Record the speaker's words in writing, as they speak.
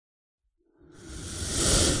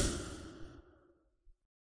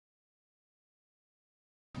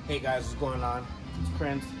Hey guys, what's going on? It's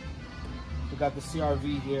Prince. We got the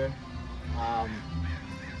CRV here. I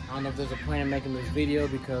don't know if there's a point in making this video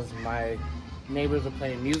because my neighbors are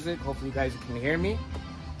playing music. Hopefully you guys can hear me.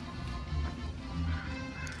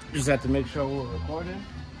 Just have to make sure we're recording.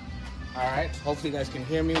 Alright, hopefully you guys can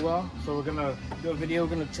hear me well. So we're gonna do a video. We're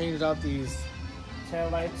gonna change out these tail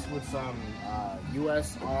lights with some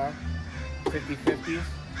USR 50/50s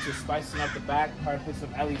to spicing up the back. Probably put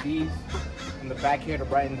some LEDs in the back here to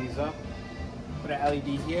brighten these up. Put an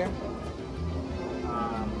LED here.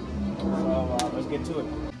 So let's get to it.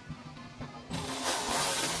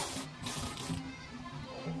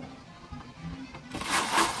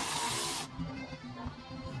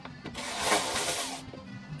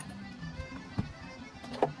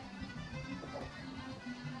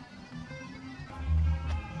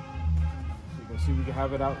 See, we can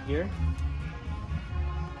have it out here.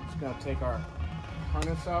 Just gonna take our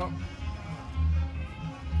harness out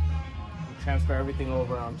and transfer everything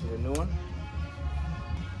over onto the new one.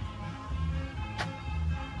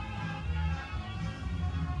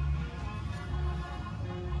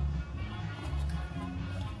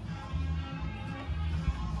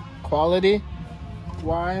 Quality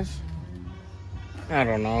wise, I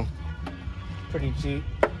don't know, pretty cheap,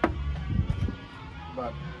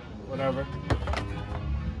 but whatever.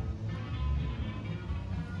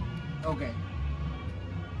 Okay.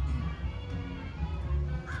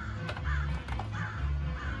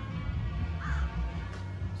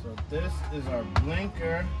 So this is our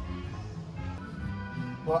blinker.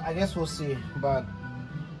 Well, I guess we'll see, but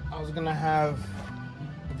I was gonna have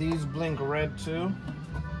these blink red too,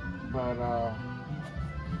 but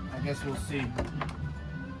I guess we'll see.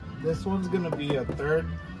 This one's gonna be a third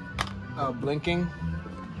blinking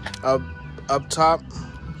up top.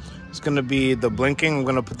 It's gonna be the blinking. I'm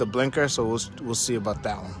gonna put the blinker, so we'll see about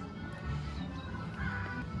that one.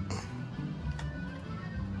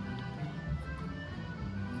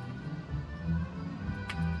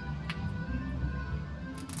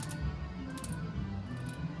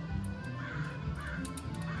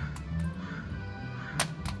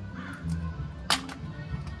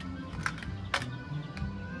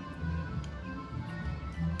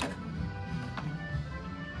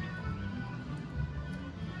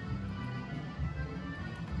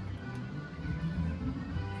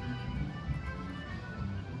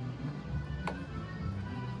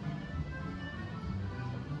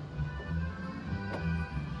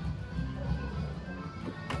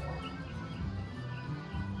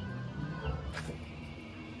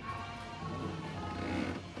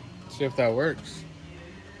 See if that works.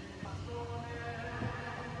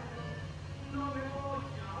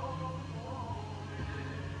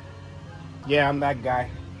 Yeah, I'm that guy.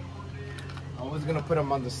 I was gonna put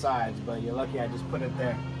them on the sides, but you're lucky I just put it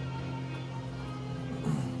there.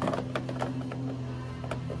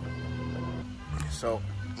 So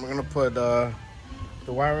we're gonna put the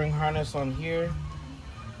wiring harness on here.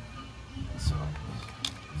 So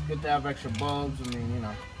it's good to have extra bulbs. I mean, you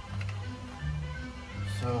know.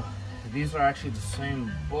 So these are actually the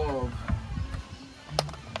same bulb.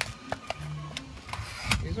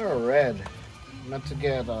 These are red. I meant to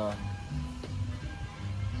get what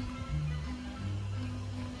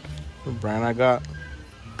brand I got?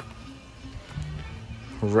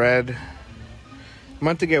 Red. I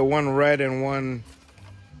meant to get one red and one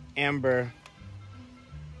amber.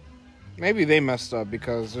 Maybe they messed up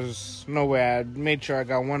because there's no way. I made sure I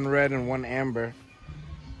got one red and one amber,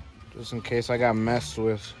 just in case I got messed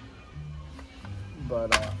with.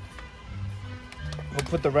 But we'll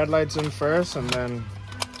put the red lights in first, and then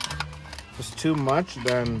if it's too much,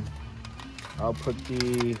 then I'll put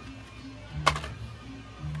the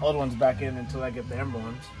old ones back in until I get the amber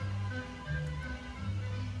ones.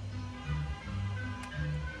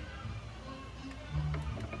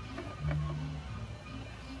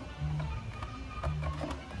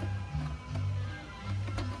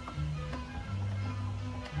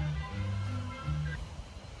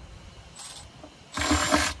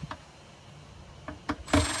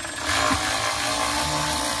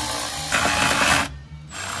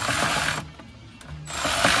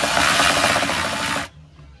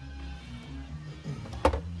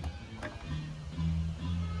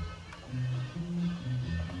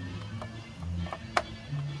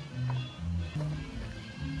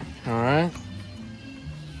 All right.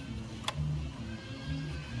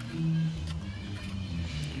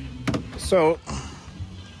 So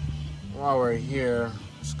while we're here,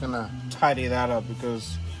 just gonna tidy that up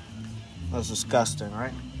because that's disgusting,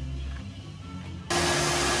 right?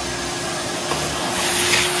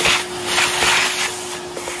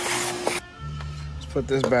 Let's put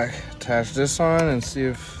this back, attach this on, and see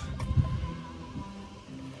if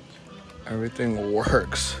Everything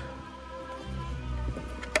works.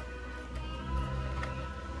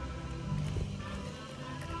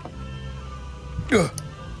 Ugh.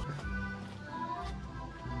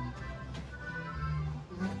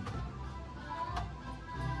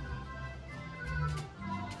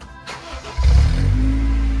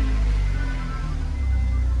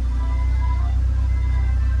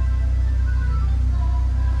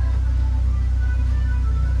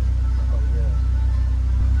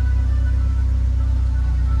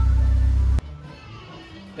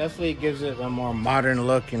 Definitely gives it a more modern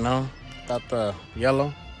look, you know, got the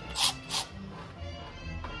yellow.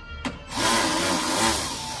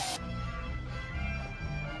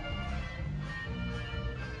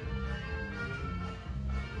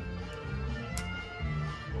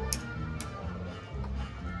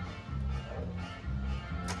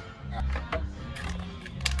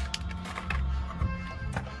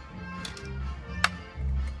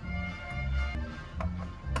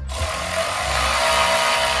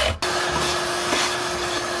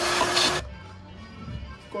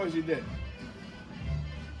 Of course you did.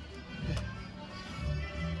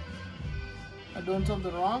 Am I doing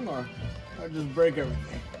something wrong, or I just break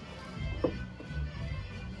everything?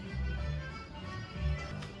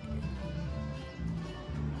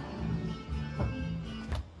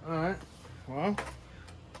 Alright, well,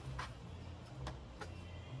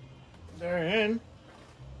 they're in.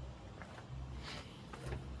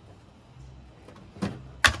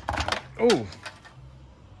 Oh.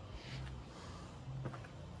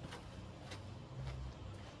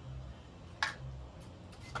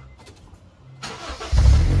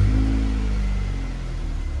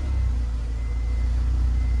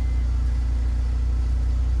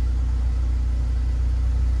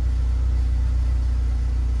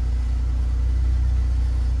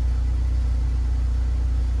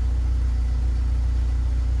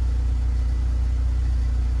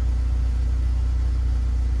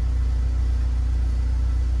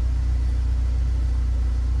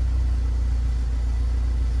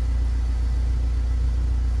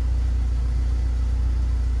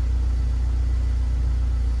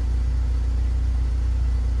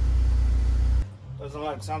 Doesn't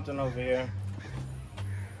like something over here.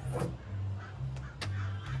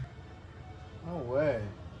 No way.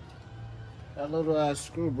 That little ass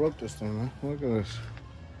screw broke this thing, man. Look at this.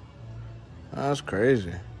 That's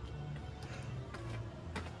crazy.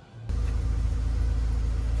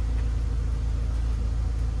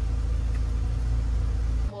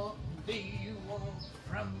 What do you want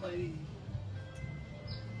from me?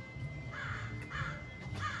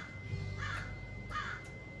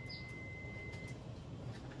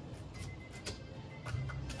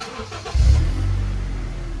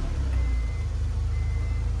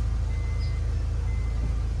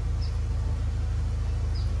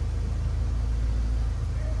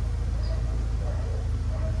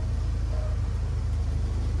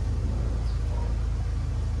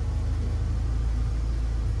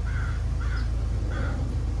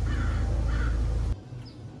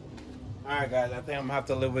 Alright guys, I think I'm gonna have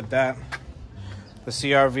to live with that. The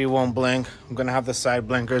CRV won't blink. I'm gonna have the side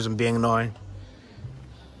blinkers and being annoying.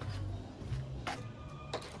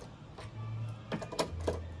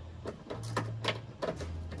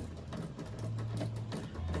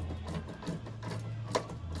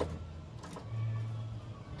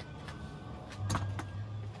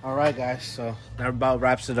 Alright guys, so that about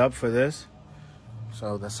wraps it up for this.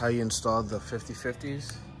 So that's how you install the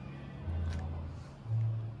 50/50s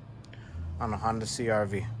on a Honda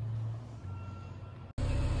CRV.